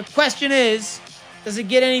 The question is, does it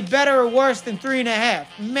get any better or worse than 3.5?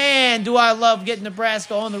 Man, do I love getting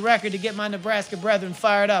Nebraska on the record to get my Nebraska brethren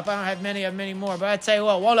fired up. I don't have many of them anymore, but I tell you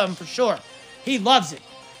what, one of them for sure. He loves it.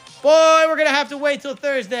 Boy, we're going to have to wait till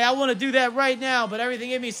Thursday. I want to do that right now, but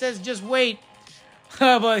everything in me says just wait.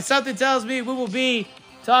 But something tells me we will be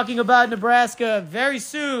talking about Nebraska very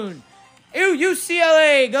soon.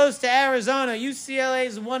 UCLA goes to Arizona. UCLA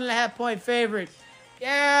is a 1.5-point favorite.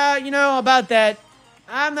 Yeah, you know about that.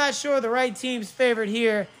 I'm not sure the right team's favorite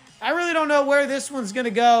here. I really don't know where this one's going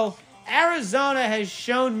to go. Arizona has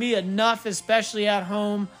shown me enough, especially at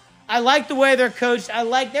home. I like the way they're coached.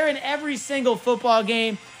 They're in every single football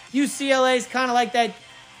game. UCLA's kind of like that.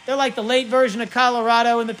 They're like the late version of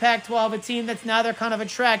Colorado in the Pac-12, a team that's now they're kind of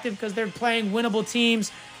attractive because they're playing winnable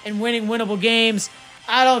teams and winning winnable games.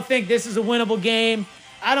 I don't think this is a winnable game.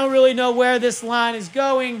 I don't really know where this line is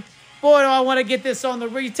going. Boy, do I want to get this on the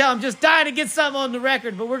retail. I'm just dying to get something on the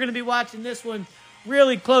record, but we're going to be watching this one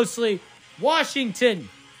really closely. Washington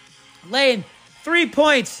laying 3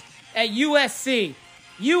 points at USC.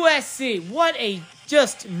 USC, what a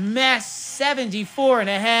just mess,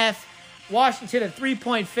 74.5. Washington, a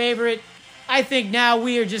 3-point favorite. I think now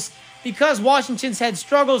we are just, because Washington's had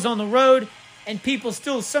struggles on the road and people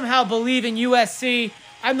still somehow believe in USC,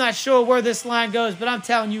 I'm not sure where this line goes, but I'm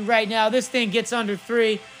telling you right now, this thing gets under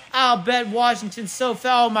 3. I'll bet Washington so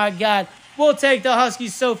fast. Oh, my God. We'll take the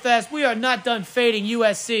Huskies so fast. We are not done fading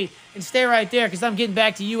USC. And stay right there because I'm getting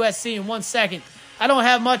back to USC in 1 second. I don't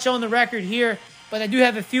have much on the record here, but I do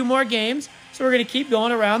have a few more games, so we're going to keep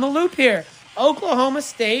going around the loop here. Oklahoma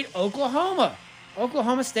State, Oklahoma.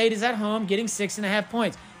 Oklahoma State is at home getting 6.5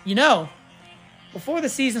 points. You know, before the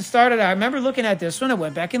season started, I remember looking at this one. I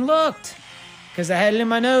went back and looked because I had it in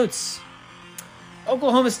my notes.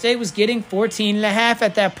 Oklahoma State was getting 14.5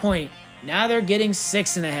 at that point. Now they're getting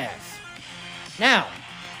 6.5. Now,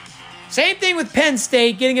 same thing with Penn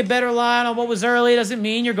State. Getting a better line on what was early doesn't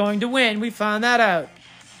mean you're going to win. We found that out.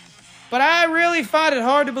 But I really find it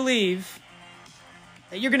hard to believe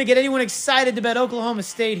that you're going to get anyone excited to bet Oklahoma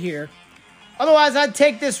State here. Otherwise, I'd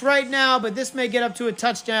take this right now, but this may get up to a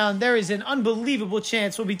touchdown. There is an unbelievable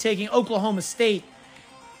chance we'll be taking Oklahoma State,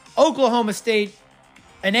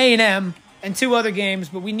 and A&M, and 2 other games,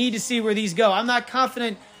 but we need to see where these go. I'm not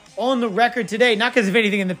confident on the record today, not because of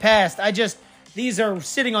anything in the past. These are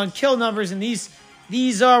sitting on kill numbers, and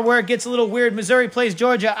these are where it gets a little weird. Missouri plays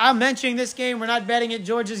Georgia. I'm mentioning this game. We're not betting it.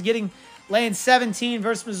 Georgia's laying 17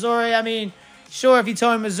 versus Missouri. I mean, Sure, if you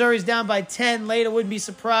told me Missouri's down by 10 late, I wouldn't be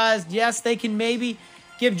surprised. Yes, they can maybe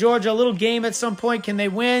give Georgia a little game at some point. Can they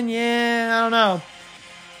win? Yeah, I don't know.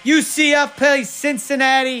 UCF plays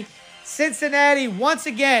Cincinnati. Cincinnati, once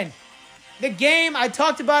again, the game, I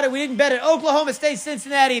talked about it, we didn't bet it. Oklahoma State,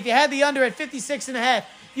 Cincinnati, if you had the under at 56.5,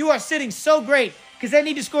 you are sitting so great because they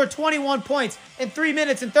need to score 21 points in 3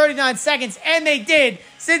 minutes and 39 seconds, and they did.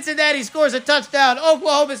 Cincinnati scores a touchdown.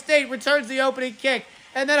 Oklahoma State returns the opening kick,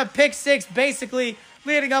 and then a pick six basically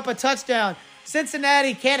leading up a touchdown.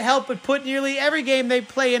 Cincinnati can't help but put nearly every game they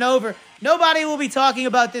play in over. Nobody will be talking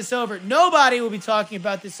about this over. Nobody will be talking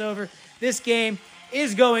about this over. This game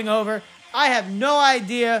is going over. I have no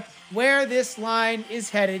idea where this line is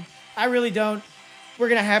headed. I really don't. We're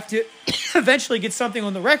going to have to eventually get something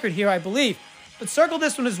on the record here, I believe. But circle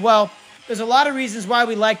this one as well. There's a lot of reasons why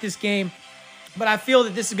we like this game, but I feel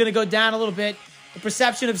that this is going to go down a little bit. The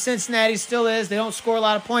perception of Cincinnati still is they don't score a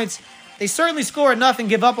lot of points. They certainly score enough and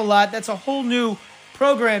give up a lot. That's a whole new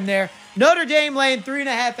program there. Notre Dame laying 3.5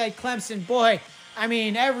 at Clemson. Boy, I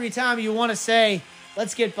mean, every time you want to say,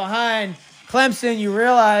 let's get behind Clemson, you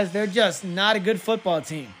realize they're just not a good football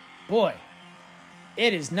team. Boy,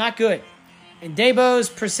 it is not good. And Dabo's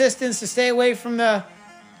persistence to stay away from the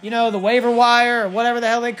waiver wire or whatever the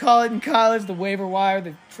hell they call it in college, the waiver wire,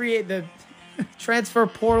 the transfer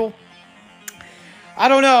portal. I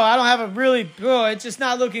don't know. I don't have a really good. It's just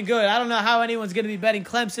not looking good. I don't know how anyone's going to be betting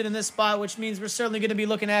Clemson in this spot, which means we're certainly going to be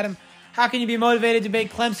looking at them. How can you be motivated to bet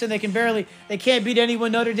Clemson? They can't beat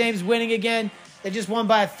anyone. Notre Dame's winning again. They just won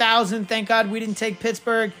by 1,000. Thank God we didn't take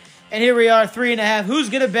Pittsburgh. And here we are, 3.5. Who's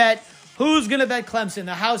going to bet? Who's going to bet Clemson?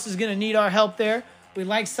 The house is going to need our help there. We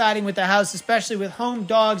like siding with the house, especially with home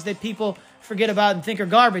dogs that people forget about and think are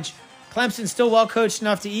garbage. Clemson's still well coached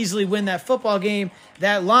enough to easily win that football game.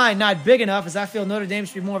 That line not big enough, as I feel Notre Dame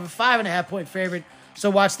should be more of a 5.5 point favorite. So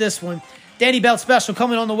watch this one. Danny Beltz special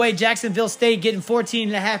coming on the way. Jacksonville State getting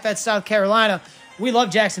 14.5 at South Carolina. We love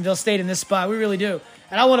Jacksonville State in this spot. We really do.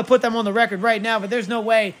 And I want to put them on the record right now, but there's no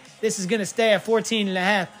way this is going to stay at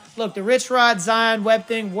 14.5. Look, the Rich Rod, Zion, Webb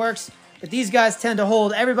thing works, but these guys tend to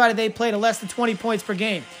hold everybody they play to less than 20 points per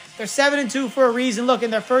game. They're 7-2 for a reason. Look,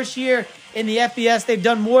 in their first year in the FBS, they've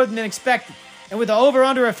done more than expected. And with the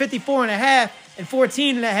over-under of 54.5 and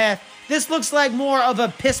 14.5, this looks like more of a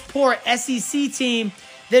piss-poor SEC team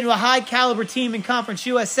than a high-caliber team in Conference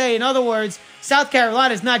USA. In other words, South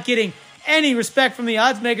Carolina is not getting any respect from the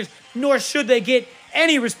odds makers, nor should they get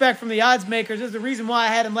any respect from the odds makers. There's the reason why I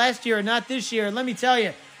had them last year and not this year. And let me tell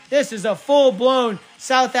you, this is a full-blown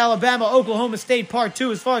South Alabama, Oklahoma State Part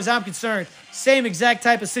 2 as far as I'm concerned. Same exact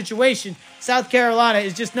type of situation. South Carolina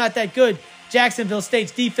is just not that good. Jacksonville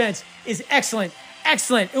State's defense is excellent.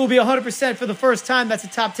 Excellent. It will be 100% for the first time. That's a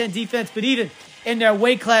top 10 defense. But even in their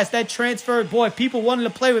weight class, that transferred, boy, people wanted to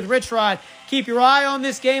play with Rich Rod. Keep your eye on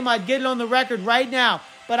this game. I'd get it on the record right now,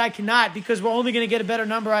 but I cannot because we're only going to get a better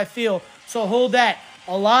number, I feel. So hold that.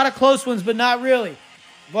 A lot of close ones, but not really.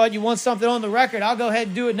 But you want something on the record, I'll go ahead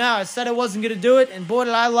and do it now. I said I wasn't going to do it, and boy,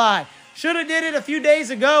 did I lie. Should have did it a few days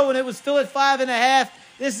ago when it was still at 5.5.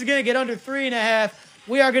 This is going to get under 3.5.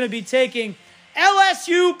 We are going to be taking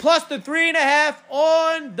LSU plus the 3.5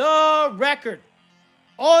 on the record.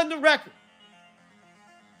 On the record.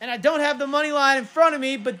 And I don't have the money line in front of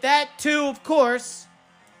me, but that too, of course.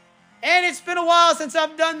 And it's been a while since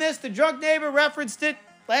I've done this. The drunk neighbor referenced it.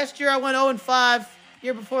 Last year I went 0-5.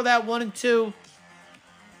 Year before that, 1-2.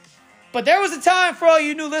 But there was a time for all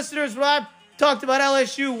you new listeners where I talked about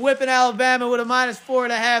LSU whipping Alabama with a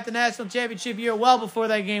 -4.5 the national championship year well before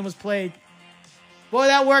that game was played. Boy,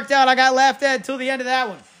 that worked out. I got laughed at until the end of that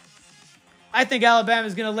one. I think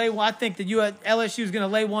Alabama's going to lay one. I think that LSU is going to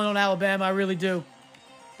lay one on Alabama. I really do.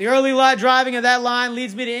 The early line driving of that line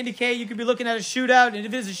leads me to indicate you could be looking at a shootout. And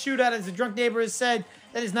if it is a shootout, as the drunk neighbor has said,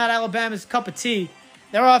 that is not Alabama's cup of tea.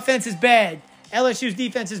 Their offense is bad. LSU's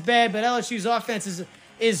defense is bad, but LSU's offense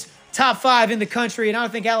is top 5 in the country, and I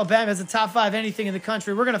don't think Alabama has a top 5 anything in the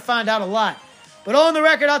country. We're going to find out a lot. But on the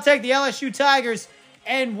record, I'll take the LSU Tigers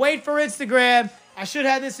and wait for Instagram. I should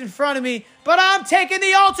have this in front of me, but I'm taking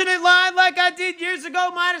the alternate line like I did years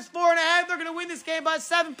ago, -4.5. They're going to win this game by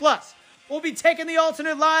 7+. We'll be taking the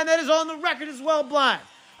alternate line. That is on the record as well, blind.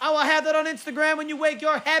 I will have that on Instagram when you wake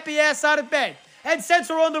your happy ass out of bed. And since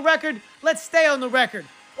we're on the record, let's stay on the record.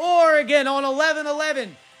 Oregon on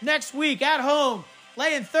 11-11 next week at home.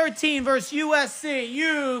 Laying 13 versus USC.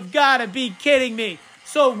 You've got to be kidding me.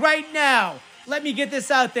 So right now, let me get this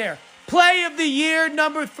out there. Play of the year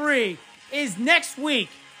number 3 is next week.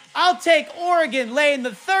 I'll take Oregon laying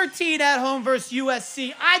the 13 at home versus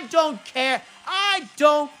USC. I don't care. I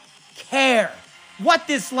don't care what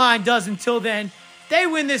this line does until then. They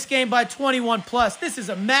win this game by 21 plus. This is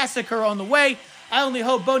a massacre on the way. I only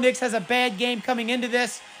hope Bo Nix has a bad game coming into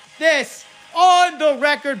this. This, on the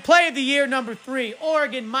record, play of the year number 3.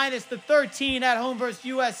 Oregon minus the 13 at home versus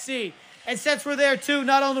USC. And since we're there too,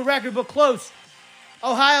 not on the record but close,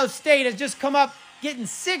 Ohio State has just come up getting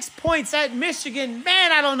 6 points at Michigan.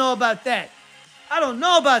 Man, I don't know about that.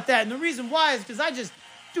 And the reason why is because I just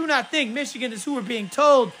do not think Michigan is who we're being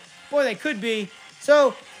told. Boy, they could be.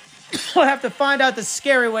 So we'll have to find out the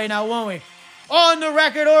scary way now, won't we? On the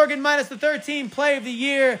record, Oregon minus the 13, play of the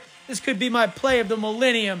year. This could be my play of the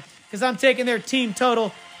millennium because I'm taking their team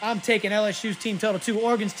total. I'm taking LSU's team total too.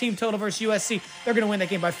 Oregon's team total versus USC. They're going to win that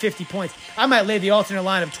game by 50 points. I might lay the alternate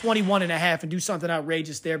line of 21.5 and do something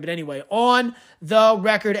outrageous there. But anyway, on the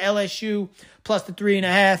record, LSU plus the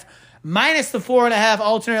 3.5, minus the 4.5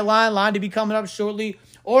 alternate line to be coming up shortly.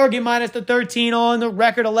 Oregon minus the 13 on the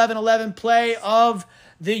record, 11-11 play of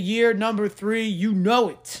the year number 3. You know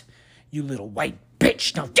it, you little white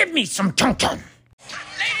bitch. Now give me some chunchun.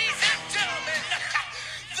 Ladies and gentlemen,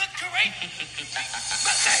 the great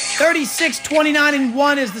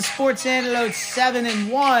 36-29-1 is the Sports Antidote.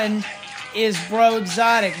 7-1 is Bro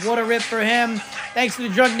Exotic. What a rip for him. Thanks to the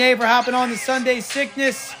drunk neighbor hopping on the Sunday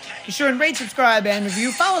Sickness. Be sure and rate, subscribe, and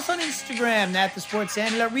review. Follow us on Instagram at The Sports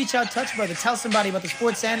Antidote. Reach out, touch brother. Tell somebody about The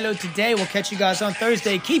Sports Antidote today. We'll catch you guys on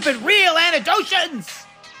Thursday. Keep it real, Antidotians!